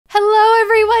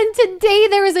everyone. Today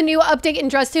there is a new update in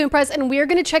Dress to Impress and we're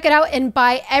gonna check it out and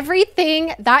buy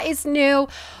everything that is new.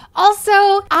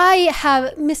 Also, I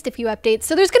have missed a few updates,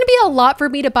 so there's gonna be a lot for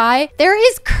me to buy. There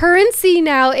is currency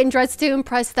now in Dress to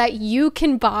Impress that you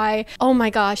can buy. Oh my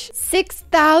gosh,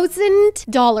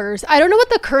 $6,000. I don't know what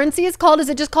the currency is called. Is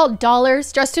it just called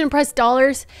dollars? Dress to Impress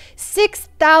dollars?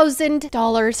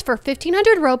 $6,000 for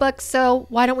 1,500 Robux, so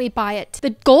why don't we buy it?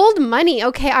 The gold money,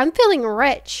 okay, I'm feeling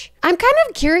rich. I'm kind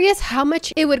of curious how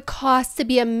much it would cost to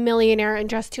be a millionaire in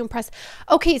Dress to Impress.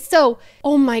 Okay, so,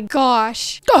 oh my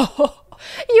gosh. Oh.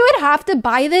 You would have to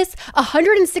buy this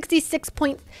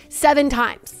 166.7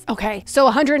 times. Okay, so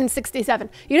 167.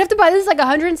 You'd have to buy this like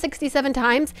 167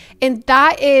 times, and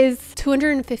that is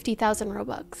 250,000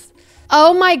 Robux.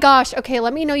 Oh my gosh. Okay,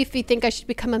 let me know if you think I should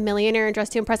become a millionaire and Dress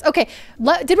to Impress. Okay,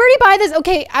 did we already buy this?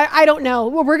 Okay, I don't know.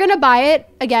 Well, we're gonna buy it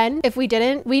again. If we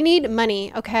didn't, we need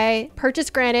money, okay? Purchase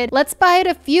granted. Let's buy it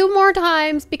a few more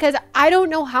times because I don't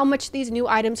know how much these new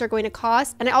items are going to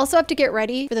cost. And I also have to get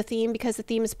ready for the theme because the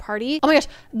theme is party. Oh my gosh,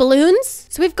 balloons.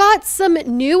 So we've got some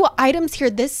new items here.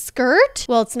 This skirt,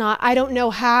 well, it's not. I don't know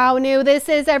how new this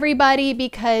is, everybody,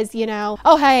 because, you know,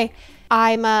 oh, hey.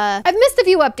 I've missed a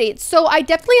few updates, so I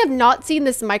definitely have not seen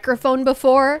this microphone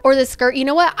before or the skirt. You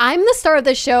know what? I'm the star of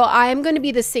the show. I'm going to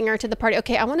be the singer to the party.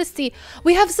 Okay, I want to see.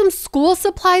 We have some school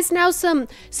supplies now, some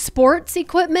sports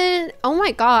equipment. Oh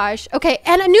my gosh. Okay,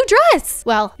 and a new dress.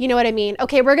 Well, you know what I mean.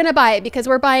 Okay, we're going to buy it because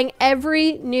we're buying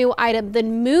every new item. The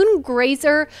Moon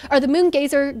Gazer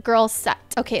girl set.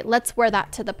 Okay, let's wear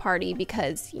that to the party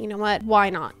because you know what? Why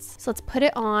not? So let's put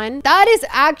it on. That is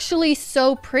actually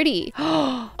so pretty.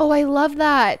 Oh, I love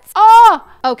that. Oh,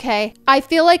 okay. I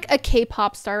feel like a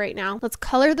K-pop star right now. Let's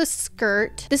color the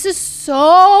skirt. This is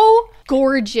so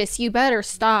gorgeous. You better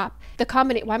stop. The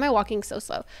combination, why am I walking so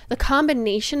slow? The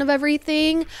combination of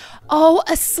everything. Oh,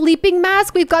 a sleeping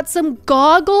mask. We've got some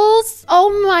goggles. Oh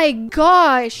my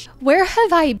gosh. Where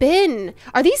have I been?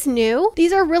 Are these new?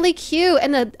 These are really cute.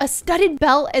 And a studded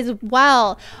belt as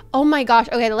well. Oh my gosh.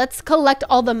 Okay, let's collect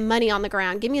all the money on the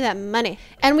ground. Give me that money.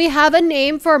 And we have a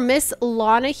name for Miss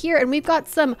Lana here. And we've got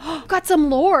some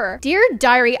lore. Dear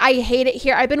Diary, I hate it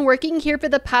here. I've been working here for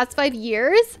the past 5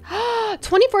 years.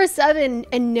 24/7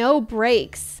 and no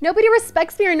breaks. Nobody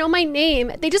respects me or know my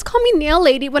name. They just call me Nail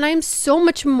Lady when I am so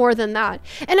much more than that.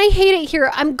 And I hate it here.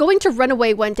 I'm going to run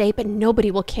away one day, but nobody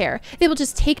will care. They will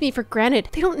just take me for granted.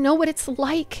 They don't know what it's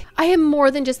like. I am more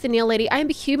than just a nail lady. I am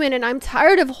a human and I'm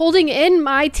tired of holding in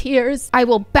my tears. I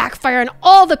will backfire on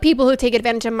all the people who take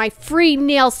advantage of my free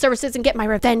nail services and get my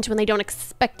revenge when they don't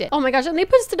expect it. Oh my gosh, and they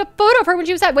posted a photo of her when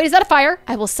she was sad. Wait, is that a fire?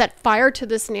 I will set fire to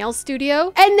this nail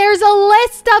studio. And there's a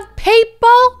list of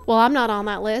people. Well, I'm not on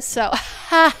that list, so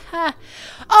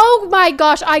oh my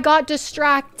gosh, I got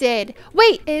distracted.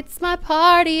 Wait, it's my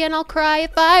party and I'll cry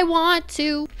if I want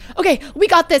to. Okay, we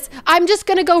got this. I'm just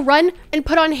gonna go run and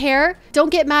put on hair. Don't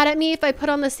get mad at me if I put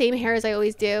on the same hair as I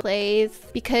always do, please.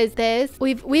 Because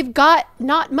we've got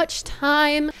not much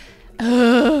time.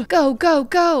 Ugh. Go, go,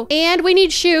 go. And we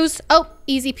need shoes. Oh,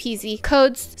 easy peasy.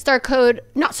 Codes,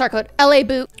 not Starcode, LA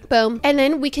boot, boom. And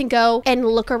then we can go and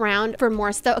look around for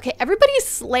more stuff. Okay, everybody's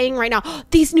slaying right now.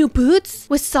 These new boots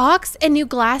with socks and new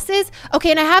glasses.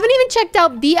 Okay, and I haven't even checked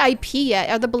out VIP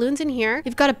yet. Are the balloons in here?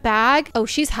 We've got a bag. Oh,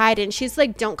 she's hiding. She's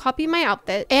like, don't copy my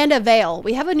outfit. And a veil.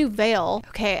 We have a new veil.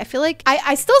 Okay, I feel like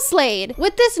I still slayed.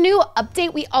 With this new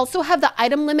update, we also have the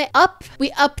item limit up. We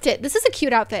upped it. This is a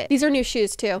cute outfit. These are new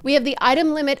shoes too. We have the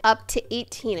item limit up to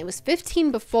 18. It was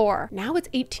 15 before. Now it's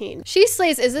 18. She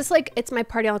slays. Is this like, it's my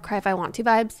party, I'll cry if I want to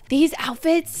vibes? These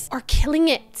outfits are killing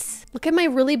it. Look at my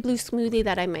really blue smoothie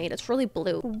that I made. It's really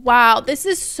blue. Wow, this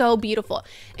is so beautiful.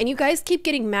 And you guys keep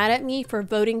getting mad at me for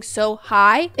voting so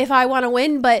high if I want to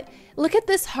win, but look at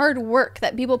this hard work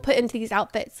that people put into these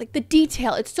outfits. Like the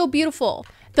detail, it's so beautiful.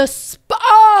 The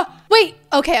spa, wait,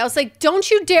 okay, I was like, don't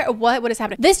you dare, what is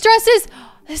happening? This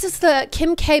is the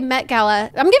Kim K Met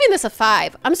Gala. I'm giving this a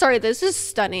 5. I'm sorry, this is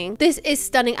stunning. This is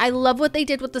stunning. I love what they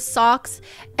did with the socks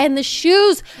and the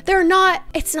shoes.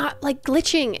 It's not like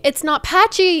glitching. It's not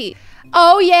patchy.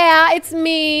 Oh yeah, it's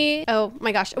me. Oh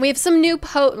my gosh. We have some new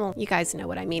well, you guys know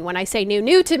what I mean when I say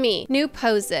new to me. New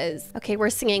poses. Okay, we're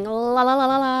singing la la la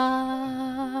la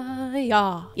la.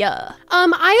 Yeah. Yeah.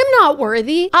 I am not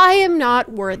worthy. I am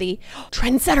not worthy.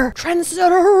 Trendsetter.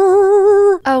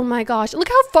 Trendsetter. Oh my gosh. Look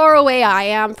how far away I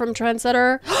am from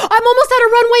Trendsetter. I'm almost at a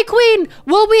runway queen.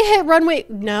 Will we hit runway?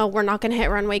 No, we're not gonna hit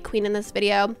runway queen in this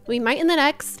video. We might in the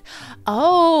next.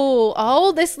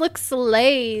 Oh, this looks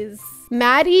slays.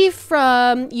 Maddie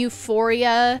from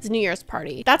Euphoria's New Year's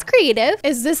party. That's creative.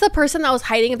 Is this the person that was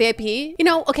hiding a VIP? You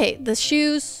know, okay, the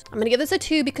shoes. I'm gonna give this a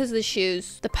 2 because of the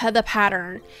shoes, the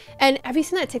pattern. And have you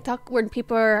seen that TikTok where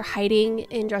people are hiding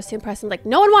in Dress to Impress and like,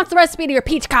 no one wants the recipe to your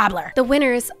peach cobbler? The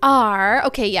winners are,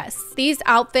 okay, yes, these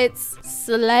outfits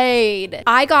slayed.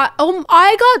 I got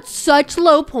such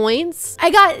low points.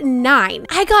 I got 9.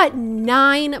 I got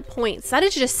 9 points. That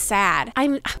is just sad.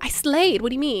 I slayed.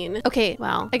 What do you mean? Okay,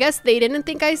 well, I guess they didn't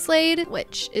think I slayed,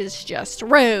 which is just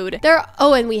rude.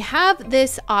 Oh, and we have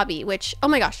this obby, which, oh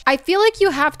my gosh, I feel like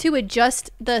you have to adjust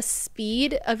the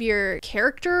speed of your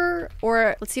character,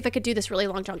 or let's see if I could do this really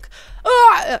long jump.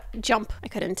 Jump. I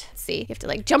couldn't see. You have to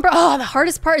like jump. Oh, the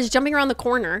hardest part is jumping around the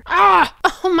corner.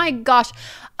 Oh my gosh.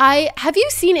 Have you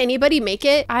seen anybody make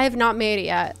it? I have not made it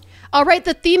yet. All right,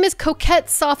 the theme is coquette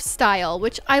soft style,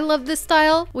 which I love this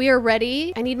style. We are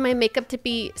ready. I need my makeup to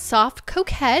be soft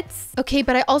coquettes. Okay,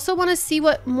 but I also want to see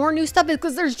what more new stuff is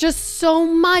because there's just so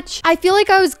much. I feel like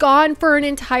I was gone for an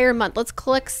entire month. Let's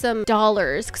collect some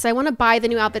dollars because I want to buy the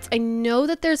new outfits. I know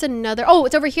that there's another. Oh,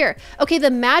 it's over here. Okay,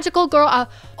 the magical girl.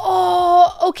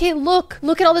 Oh, okay, look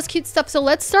at all this cute stuff. So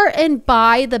let's start and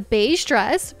buy the beige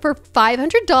dress for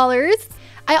 $500.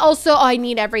 I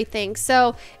need everything.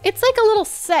 So it's like a little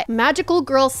set, magical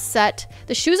girl set.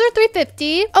 The shoes are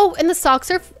 $350. Oh, and the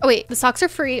socks are, the socks are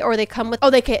free, or they come with,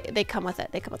 they come with it.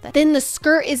 Then the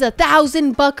skirt is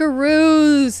 1,000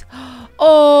 buckaroos.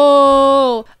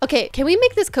 Oh, okay. Can we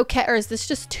make this coquette, or is this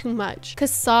just too much?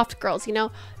 Because soft girls, you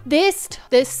know,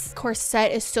 this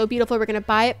corset is so beautiful. We're gonna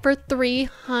buy it for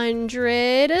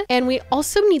 $300, and we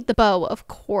also need the bow, of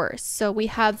course. So we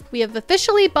have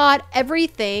officially bought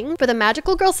everything for the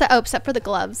magical girl set, except for the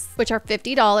gloves, which are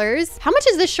 $50. How much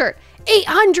is this shirt?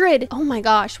 $800. Oh my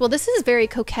gosh. Well, this is very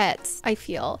coquette, I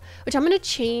feel, which I'm gonna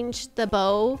change the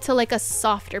bow to like a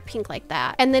softer pink like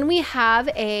that. And then we have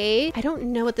I don't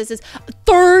know what this is,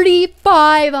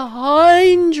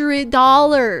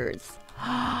 $3,500.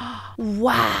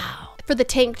 Wow. For the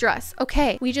tank dress.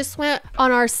 Okay, we just went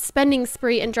on our spending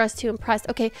spree and Dress to Impress.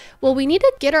 Okay, well, we need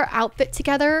to get our outfit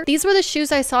together. These were the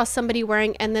shoes I saw somebody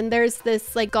wearing, and then there's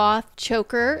this like goth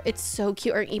choker. It's so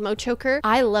cute, or emo choker.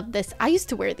 I love this. I used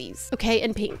to wear these. Okay,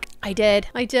 in pink. I did.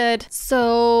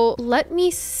 So let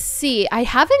me see. I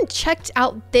haven't checked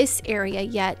out this area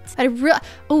yet.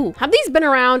 Oh, have these been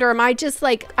around, or am I just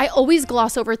like, I always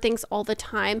gloss over things all the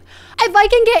time. If I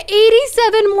can get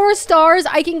 87 more stars,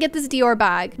 I can get this Dior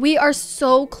bag. We are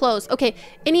so close. Okay,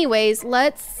 anyways,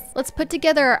 let's put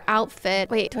together our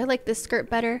outfit. Wait, do I like this skirt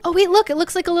better? Oh wait, look, it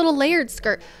looks like a little layered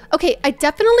skirt. Okay, I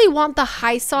definitely want the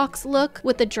high socks look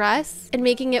with the dress and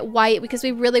making it white, because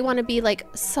we really want to be like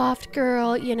soft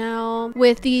girl, you know,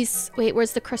 with these, wait,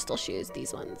 where's the crystal shoes?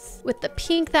 These ones with the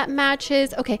pink that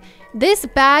matches. Okay, this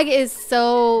bag is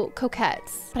so coquette,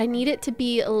 but I need it to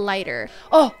be lighter.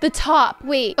 Oh, the top,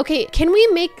 wait, okay, can we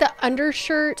make the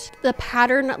undershirt, the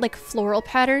pattern, like floral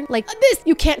pattern, like this?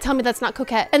 You can't tell me that's not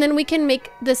coquette. And then we can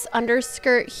make this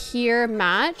underskirt here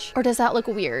match, or does that look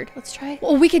weird? Let's try.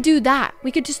 Oh, we could do that.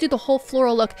 We could just do the whole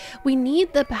floral look. We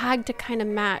need the bag to kind of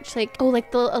match, like, oh,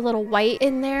 like a little white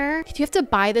in there. Do you have to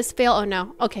buy this veil? Oh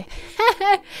no, okay.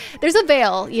 There's a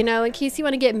veil, you know, in case you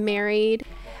want to get married.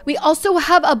 We also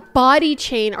have a body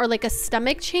chain, or like a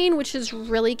stomach chain, which is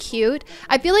really cute.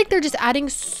 I feel like they're just adding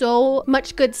so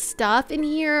much good stuff in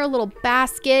here. A little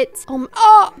basket.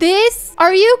 Oh, this?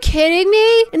 Are you kidding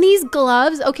me? And these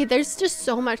gloves. Okay, there's just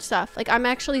so much stuff. Like, I'm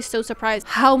actually so surprised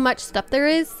how much stuff there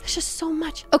is. There's just so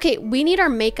much. Okay, we need our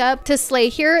makeup to slay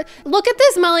here. Look at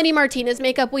this Melanie Martinez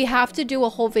makeup. We have to do a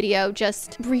whole video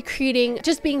just recreating,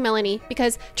 just being Melanie,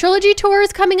 because Trilogy Tour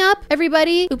is coming up,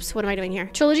 everybody. Oops, what am I doing here?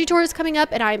 Trilogy Tour is coming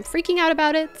up, and I'm freaking out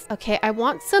about it. Okay, I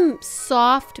want some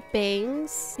soft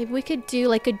bangs. Maybe we could do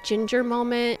like a ginger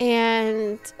moment.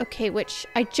 And okay, which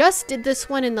I just did this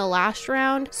one in the last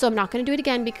round, so I'm not gonna do it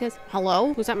again because,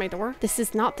 hello, who's at my door? This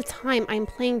is not the time. I'm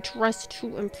playing Dress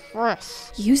to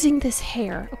Impress. Using this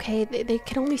hair, okay, they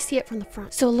can only see it from the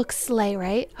front, so it looks slay,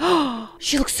 right? Oh,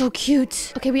 she looks so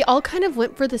cute. Okay, we all kind of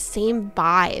went for the same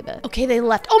vibe. Okay, they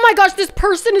left. Oh my gosh, this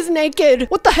person is naked.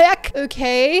 What the heck?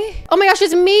 Okay. Oh my gosh,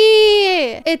 it's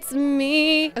me. It's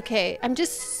me. Okay, I'm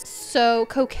just so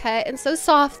coquette and so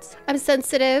soft. I'm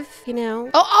sensitive, you know.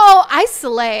 Oh, I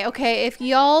slay. Okay, if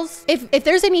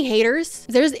there's any haters,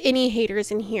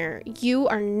 in here, you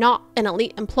are not an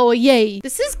elite employee.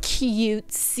 This is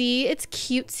cutesy. It's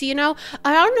cutesy, you know.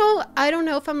 I don't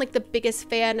know if I'm like the biggest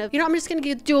fan of, you know, I'm just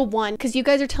gonna do a 1 because you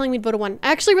guys are telling me to vote a 1.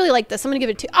 I actually really like this. I'm gonna give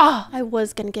it a 2. Oh, I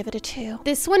was gonna give it a 2.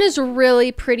 This one is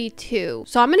really pretty too,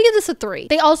 so I'm gonna give this a 3.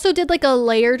 They also did like a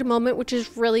layered moment, which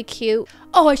is really cute.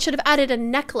 Oh, I should have added a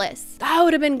necklace. this. That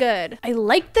would have been good. I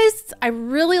like this. I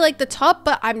really like the top,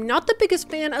 but I'm not the biggest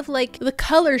fan of like the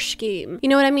color scheme. You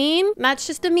know what I mean? That's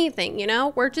just a me thing, you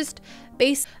know? We're just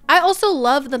base. I also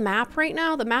love the map right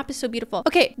now. The map is so beautiful.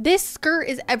 Okay, this skirt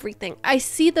is everything. I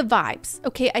see the vibes.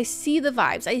 Okay, I see the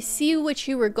vibes. I see what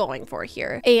you were going for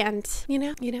here. And you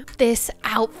know, this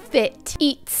outfit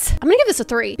eats. I'm gonna give this a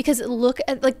 3 because look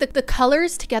at like the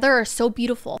colors together are so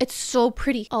beautiful. It's so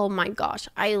pretty. Oh my gosh,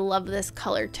 I love this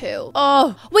color too.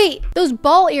 Oh, wait, those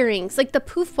ball earrings, like the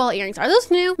poof ball earrings, are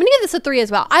those new? I'm gonna give this a 3 as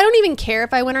well. I don't even care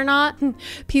if I win or not.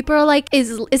 People are like,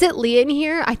 is it Leah in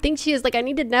here? I think she is. Like, I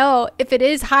need to know if it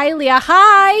is. Hi, Leah.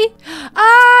 Hi.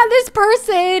 This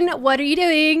person. What are you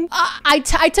doing? I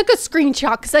took a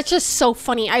screenshot because that's just so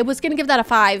funny. I was gonna give that a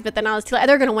 5, but then I was like,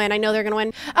 they're gonna win. I know they're gonna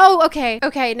win. Oh, okay.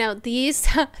 Okay, no, these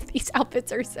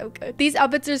outfits are so good. These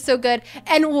outfits are so good.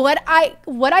 And what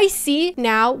I see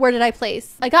now, where did I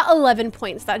place? I got 11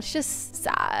 points. That's just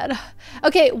sad.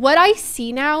 Okay, what I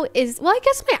see now is, well, I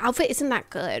guess my outfit isn't that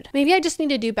good. Maybe I just need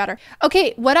to do better.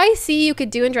 Okay, what I see you could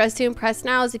do in Dress to Impress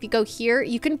now is if you go here,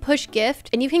 you can push gift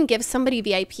and you can give somebody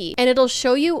VIP and it'll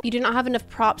show you do not have enough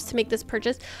props to make this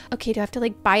purchase. Okay, do I have to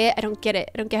like buy it? I don't get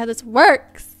it. I don't get how this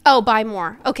works. Oh, buy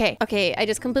more. Okay. Okay. I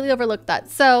just completely overlooked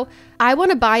that. So I want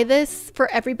to buy this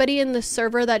for everybody in the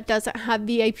server that doesn't have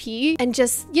VIP and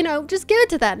just, you know, just give it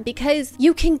to them because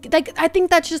you can, like, I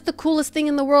think that's just the coolest thing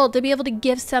in the world to be able to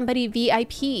give somebody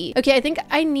VIP. Okay. I think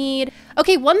I need,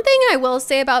 okay. One thing I will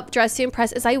say about Dress to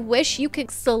Impress is I wish you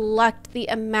could select the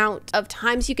amount of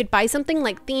times you could buy something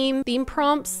like theme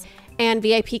prompts and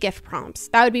VIP gift prompts.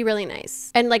 That would be really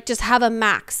nice. And like just have a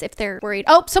max if they're worried.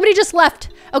 Oh, somebody just left.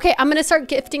 Okay, I'm gonna start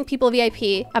gifting people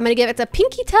VIP. I'm gonna give it to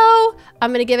Pinky Toe.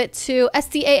 I'm gonna give it to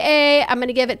SCAA. I'm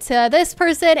gonna give it to this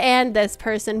person and this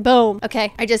person. Boom.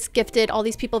 Okay, I just gifted all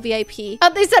these people VIP.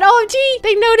 Oh, they said OMG,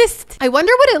 they noticed. I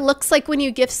wonder what it looks like when you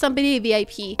gift somebody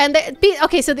VIP. And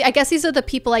okay, so I guess these are the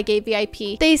people I gave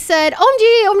VIP. They said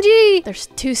OMG, OMG.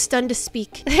 They're too stunned to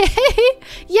speak. Yay,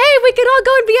 we can all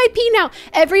go in VIP now.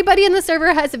 Everybody in the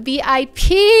server has a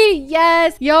VIP.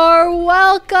 Yes, you're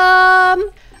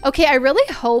welcome. Okay, I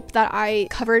really hope that I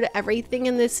covered everything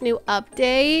in this new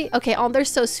update. Okay, oh, they're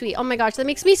so sweet. Oh my gosh, that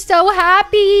makes me so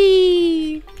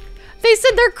happy. They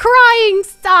said they're crying.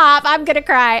 Stop. I'm gonna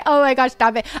cry. Oh my gosh,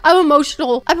 stop it. I'm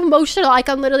emotional. I'm emotional. Like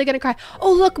I'm literally gonna cry.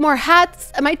 Oh, look, more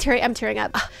hats. I'm tearing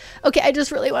up. Okay, I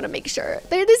just really want to make sure.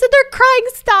 They said they're crying.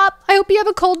 Stop. I hope you have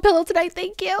a cold pillow tonight.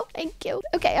 Thank you. Thank you.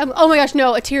 Okay. Oh my gosh,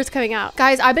 no, a tear's coming out.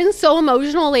 Guys, I've been so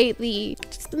emotional lately.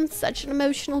 Just been such an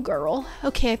emotional girl.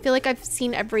 Okay, I feel like I've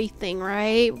seen everything,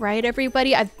 right? Right,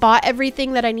 everybody? I've bought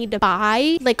everything that I need to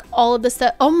buy. Like all of the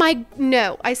stuff. Oh my,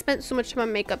 no. I spent so much time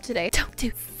on makeup today. Don't do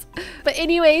this. But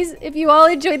anyways, if you all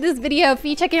enjoyed this video,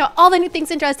 be checking out all the new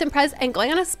things in Dress to Impress and going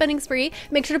on a spending spree,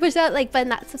 make sure to push that like button,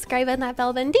 that subscribe button, that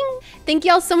bell button, ding. Thank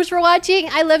you all so much for watching.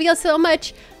 I love you all so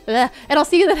much. And I'll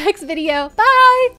see you in the next video. Bye.